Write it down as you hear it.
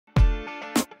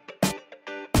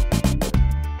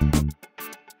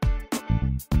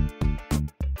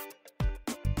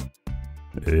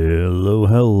Hello,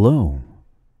 hello.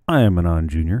 I am Anon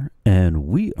Jr., and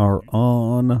we are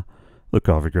on the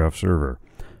CoffeeCraft server.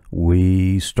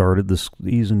 We started the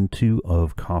Season 2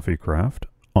 of CoffeeCraft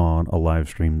on a live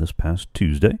stream this past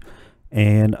Tuesday,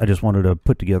 and I just wanted to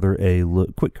put together a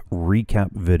quick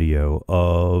recap video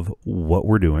of what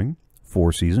we're doing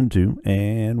for Season 2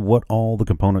 and what all the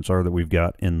components are that we've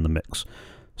got in the mix.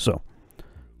 So,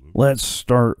 let's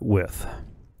start with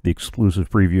the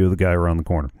exclusive preview of the guy around the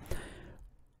corner.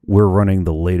 We're running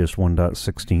the latest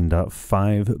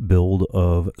 1.16.5 build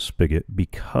of Spigot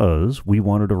because we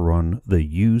wanted to run the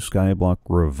U Skyblock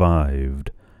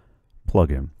Revived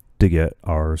plugin to get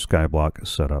our Skyblock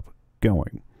setup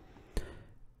going.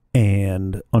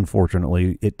 And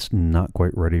unfortunately, it's not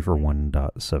quite ready for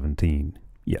 1.17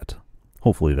 yet.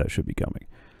 Hopefully that should be coming.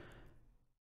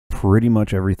 Pretty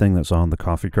much everything that's on the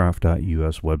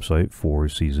CoffeeCraft.us website for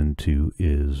Season 2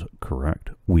 is correct.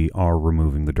 We are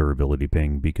removing the durability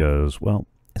ping because, well,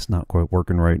 it's not quite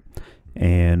working right,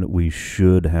 and we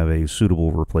should have a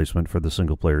suitable replacement for the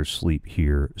single-player sleep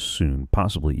here soon,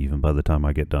 possibly even by the time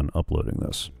I get done uploading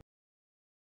this.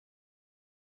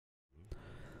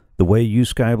 The way U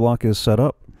Skyblock is set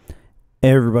up,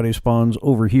 everybody spawns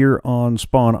over here on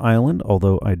Spawn Island,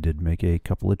 although I did make a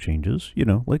couple of changes, you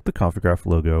know, like the CoffeeCraft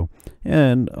logo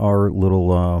and our little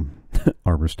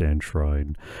armor stand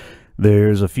shrine.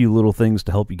 There's a few little things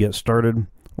to help you get started,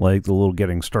 like the little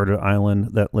getting started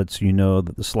island that lets you know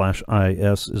that the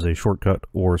 /is is a shortcut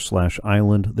or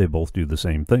 /island. They both do the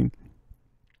same thing.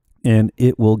 And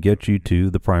it will get you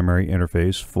to the primary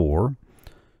interface for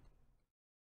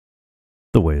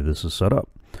the way this is set up.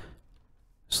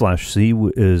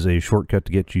 /C is a shortcut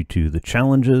to get you to the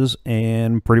challenges,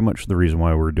 and pretty much the reason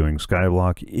why we're doing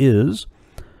Skyblock is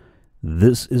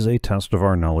this is a test of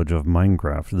our knowledge of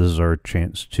Minecraft. This is our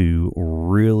chance to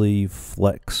really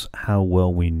flex how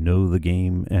well we know the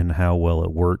game and how well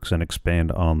it works and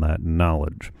expand on that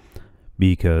knowledge.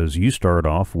 Because you start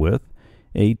off with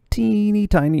a teeny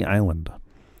tiny island.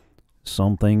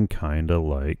 Something kind of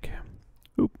like...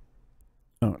 Oop.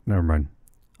 Oh, never mind.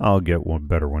 I'll get one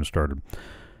better one started.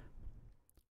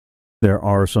 There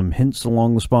are some hints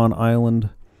along the Spawn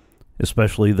Island,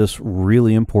 especially this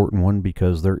really important one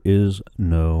because there is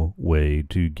no way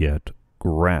to get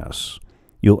grass.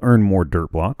 You'll earn more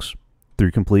dirt blocks through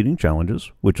completing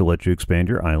challenges, which will let you expand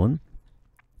your island,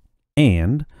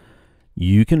 and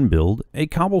you can build a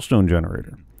cobblestone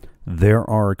generator. There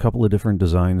are a couple of different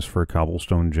designs for a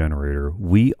cobblestone generator.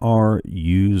 We are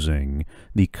using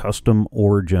the custom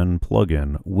Origin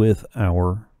plugin with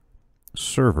our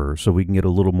server so we can get a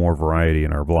little more variety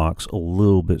in our blocks a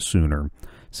little bit sooner,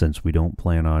 since we don't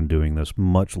plan on doing this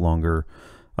much longer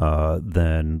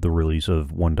than the release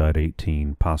of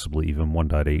 1.18, possibly even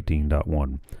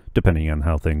 1.18.1, depending on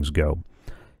how things go.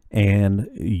 And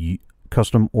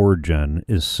custom Origin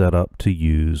is set up to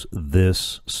use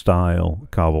this style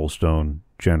cobblestone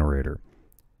generator.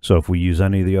 So if we use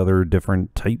any of the other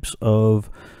different types of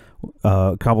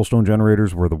cobblestone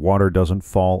generators where the water doesn't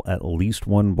fall at least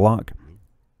one block,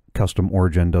 custom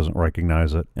Origin doesn't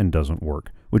recognize it and doesn't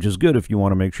work, which is good if you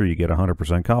want to make sure you get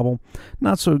 100% cobble.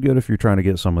 Not so good if you're trying to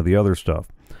get some of the other stuff.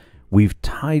 We've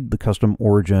tied the custom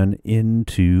Origin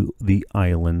into the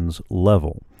island's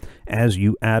level. As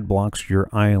you add blocks to your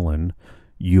island,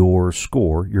 your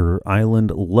score, your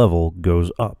island level goes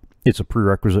up. It's a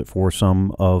prerequisite for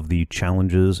some of the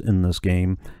challenges in this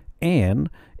game, and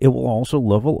it will also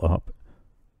level up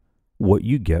what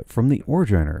you get from the ore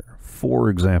generator. For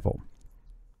example,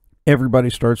 everybody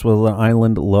starts with an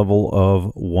island level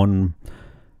of 1,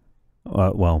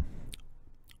 well,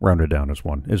 rounded down as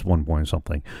 1, is 1 point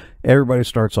something. Everybody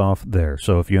starts off there.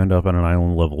 So if you end up at an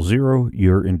island level 0,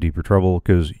 you're in deeper trouble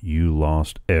because you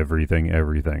lost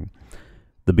everything.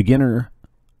 The beginner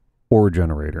ore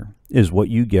generator is what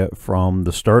you get from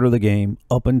the start of the game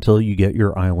up until you get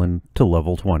your island to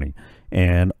level 20.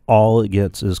 And all it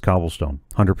gets is cobblestone,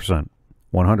 100%.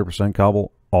 100%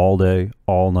 cobble all day,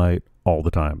 all night, all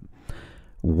the time.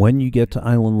 When you get to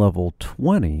island level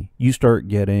 20, you start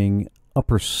getting a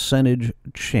percentage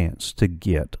chance to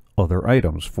get other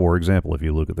items. For example, if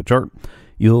you look at the chart,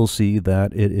 you'll see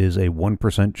that it is a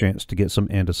 1% chance to get some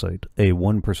andesite, a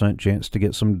 1% chance to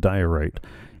get some diorite,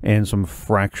 and some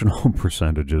fractional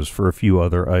percentages for a few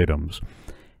other items.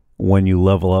 When you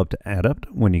level up to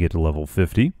adept, when you get to level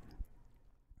 50,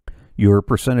 your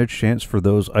percentage chance for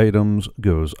those items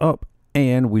goes up,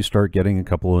 and we start getting a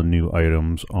couple of new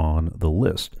items on the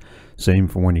list. Same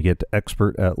for when you get to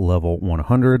expert at level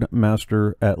 100,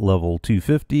 master at level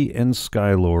 250, and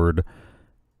skylord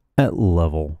at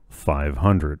level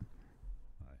 500.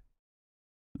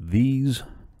 These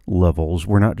levels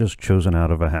were not just chosen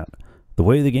out of a hat. The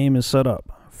way the game is set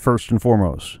up, first and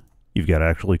foremost, you've got to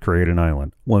actually create an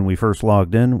island. When we first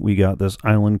logged in, we got this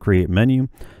island create menu.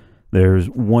 There's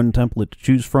one template to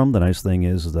choose from. The nice thing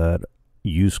is that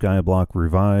Skyblock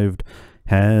Revived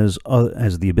has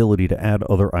the ability to add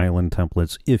other island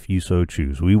templates if you so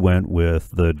choose. We went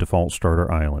with the default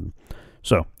starter island.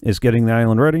 So it's getting the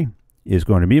island ready. It's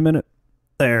going to be a minute.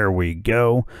 There we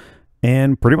go.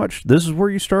 And pretty much this is where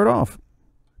you start off.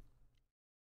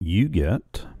 You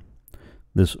get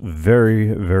this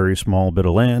very, very small bit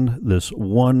of land, this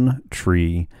one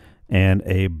tree, and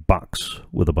a box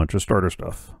with a bunch of starter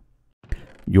stuff.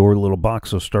 Your little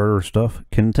box of starter stuff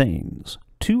contains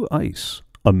 2 ice,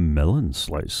 a melon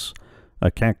slice, a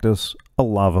cactus, a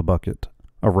lava bucket,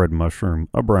 a red mushroom,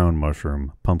 a brown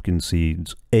mushroom, pumpkin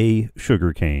seeds, a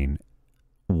sugar cane,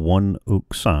 1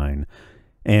 oak sign,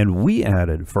 and we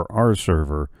added for our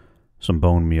server some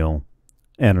bone meal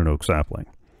and an oak sapling.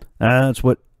 That's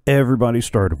what everybody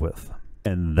started with,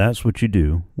 and that's what you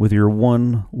do with your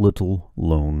one little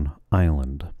lone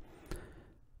island.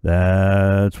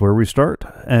 That's where we start.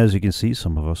 As you can see,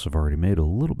 some of us have already made a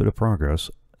little bit of progress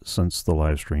since the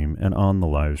live stream, and on the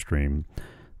live stream,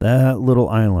 that little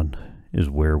island is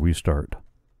where we start.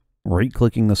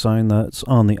 Right-clicking the sign that's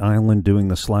on the island, doing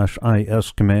the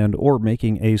 /is command, or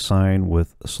making a sign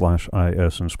with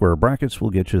 /is in square brackets will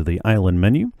get you to the island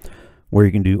menu, where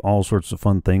you can do all sorts of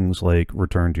fun things like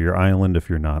return to your island if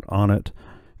you're not on it,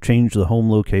 change the home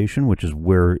location, which is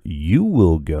where you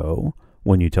will go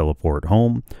when you teleport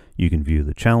home. You can view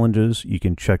the challenges, you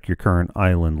can check your current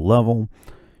island level,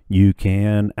 you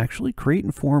can actually create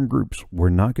and form groups. We're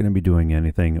not going to be doing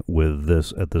anything with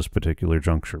this at this particular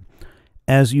juncture.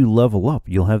 As you level up,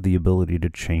 you'll have the ability to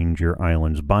change your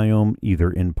island's biome, either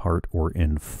in part or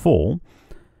in full,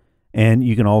 and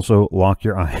you can also lock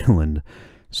your island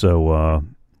so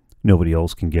nobody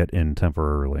else can get in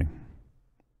temporarily.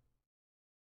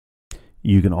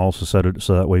 You can also set it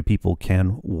so that way people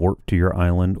can warp to your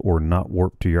island or not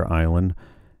warp to your island,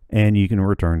 and you can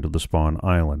return to the spawn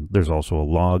island. There's also a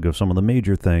log of some of the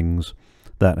major things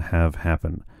that have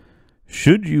happened.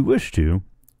 Should you wish to,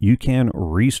 you can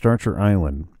restart your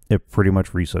island. It pretty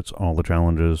much resets all the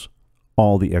challenges,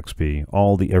 all the XP,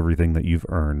 all the everything that you've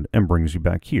earned, and brings you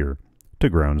back here to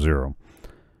ground zero.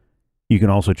 You can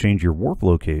also change your warp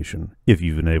location if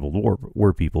you've enabled warp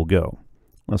where people go.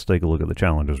 Let's take a look at the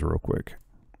challenges real quick.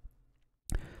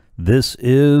 This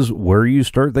is where you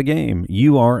start the game.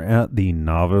 You are at the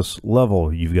novice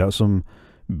level. You've got some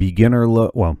beginner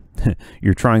well,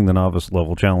 you're trying the novice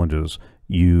level challenges.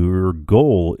 Your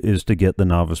goal is to get the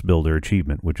novice builder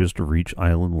achievement, which is to reach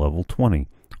island level 20,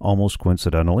 almost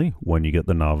coincidentally when you get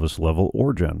the novice level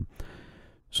origin.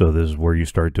 So this is where you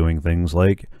start doing things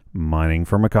like mining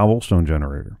from a cobblestone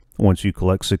generator. Once you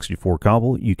collect 64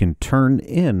 cobble, you can turn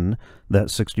in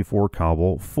that 64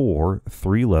 cobble for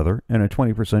 3 leather and a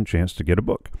 20% chance to get a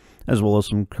book, as well as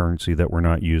some currency that we're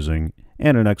not using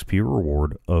and an XP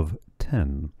reward of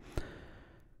 10.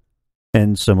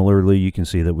 And similarly, you can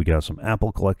see that we got some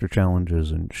apple collector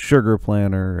challenges and sugar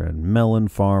planter and melon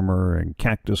farmer and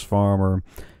cactus farmer.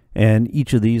 And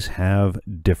each of these have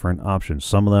different options.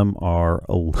 Some of them are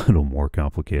a little more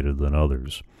complicated than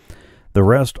others. The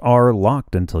rest are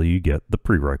locked until you get the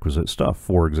prerequisite stuff.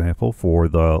 For example, for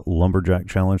the Lumberjack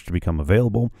Challenge to become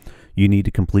available, you need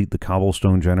to complete the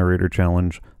Cobblestone Generator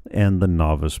Challenge and the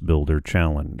Novice Builder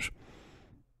Challenge.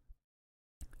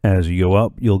 As you go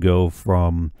up, you'll go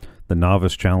from the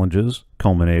Novice Challenges,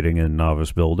 culminating in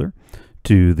Novice Builder,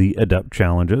 to the Adept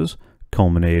Challenges,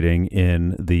 culminating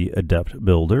in the Adept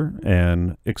Builder,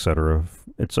 and etc.,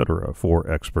 etc. for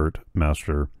Expert,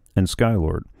 Master, and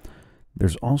Skylord.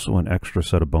 There's also an extra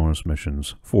set of bonus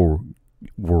missions for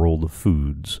World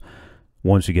Foods.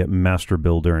 Once you get Master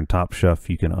Builder and Top Chef,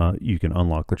 you can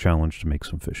unlock the challenge to make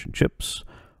some fish and chips,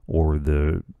 or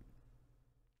the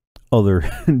other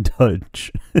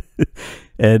Dutch,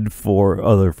 and for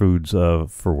other foods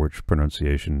for which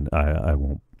pronunciation I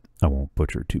won't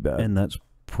butcher too bad. And that's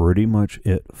pretty much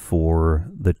it for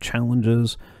the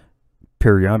challenges.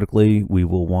 Periodically, we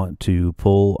will want to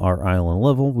pull our island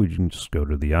level. We can just go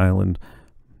to the island,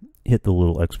 hit the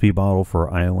little XP bottle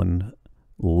for island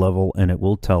level, and it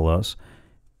will tell us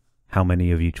how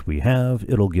many of each we have.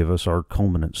 It'll give us our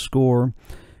culminant score.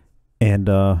 And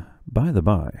by the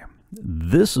by,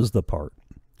 this is the part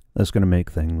that's going to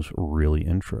make things really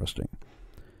interesting.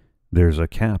 There's a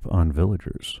cap on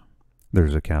villagers.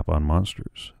 There's a cap on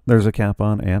monsters. There's a cap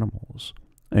on animals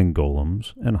and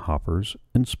golems and hoppers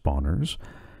and spawners.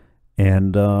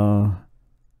 And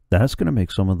that's going to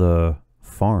make some of the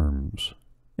farms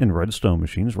in redstone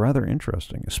machines rather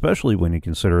interesting, especially when you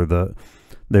consider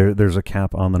there's a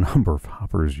cap on the number of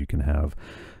hoppers you can have.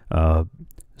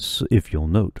 So if you'll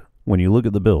note, when you look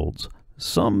at the builds,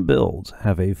 some builds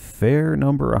have a fair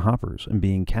number of hoppers, and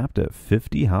being capped at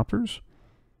 50 hoppers,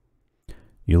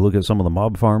 you look at some of the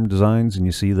mob farm designs and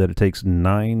you see that it takes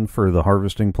 9 for the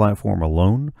harvesting platform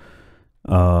alone.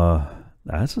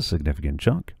 That's a significant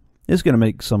chunk. It's going to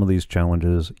make some of these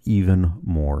challenges even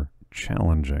more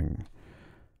challenging.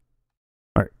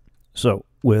 All right, so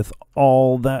with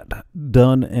all that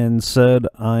done and said,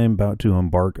 I'm about to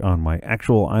embark on my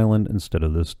actual island instead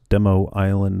of this demo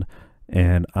island,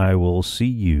 and I will see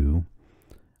you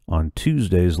on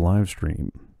Tuesday's live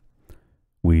stream.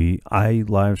 I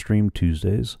live stream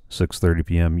Tuesdays, 6:30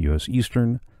 p.m. U.S.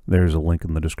 Eastern. There's a link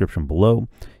in the description below.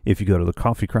 If you go to the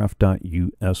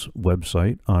CoffeeCraft.us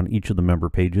website, on each of the member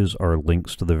pages are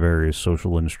links to the various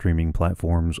social and streaming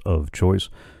platforms of choice.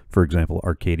 For example,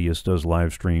 Arcadius does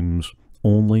live streams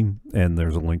only, and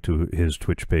there's a link to his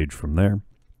Twitch page from there.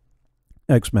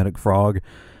 Xmedic Frog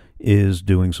is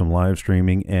doing some live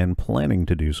streaming and planning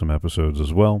to do some episodes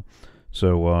as well.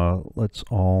 So let's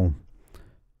all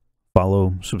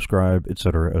follow, subscribe,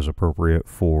 etc. as appropriate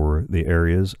for the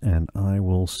areas, and I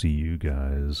will see you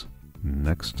guys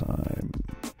next time.